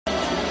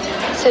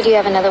So do you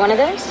have another one of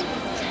those?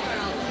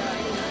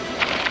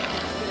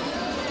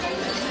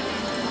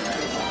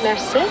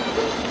 Merci.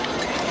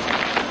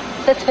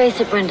 Let's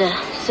face it, Brenda.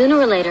 Sooner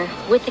or later,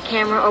 with the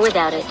camera or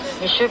without it,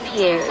 Monsieur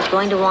Pierre is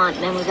going to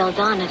want Mademoiselle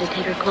Donna to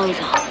take her clothes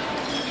off.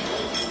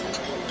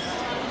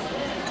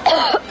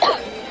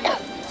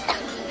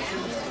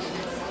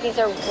 These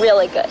are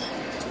really good.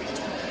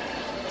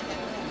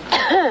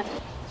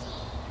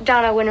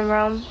 Donna, when in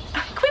Rome,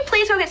 can we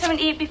please go get something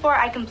to eat before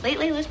I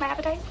completely lose my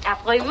appetite?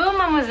 Après-vous,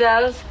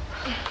 mademoiselles.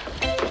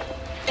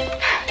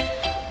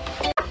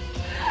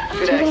 Do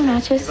you have any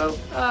matches?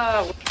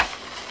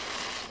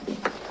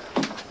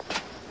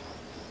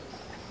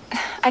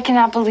 I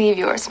cannot believe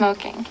you are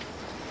smoking.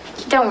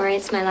 Don't worry,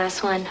 it's my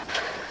last one.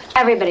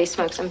 Everybody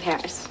smokes in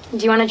Paris.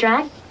 Do you want a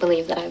drag?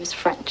 Believe that I was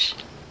French.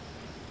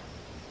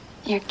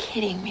 You're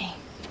kidding me.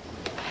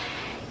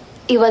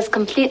 It was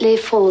completely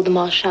full,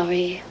 ma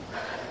chérie.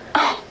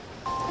 Oh.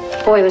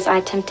 Boy, was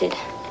I tempted.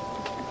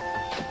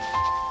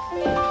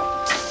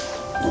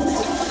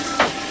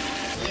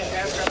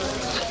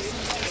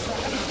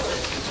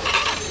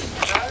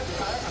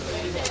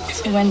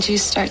 So when did you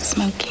start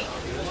smoking?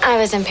 I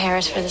was in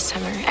Paris for the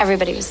summer.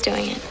 Everybody was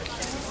doing it.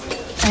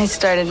 I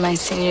started my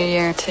senior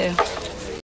year, too.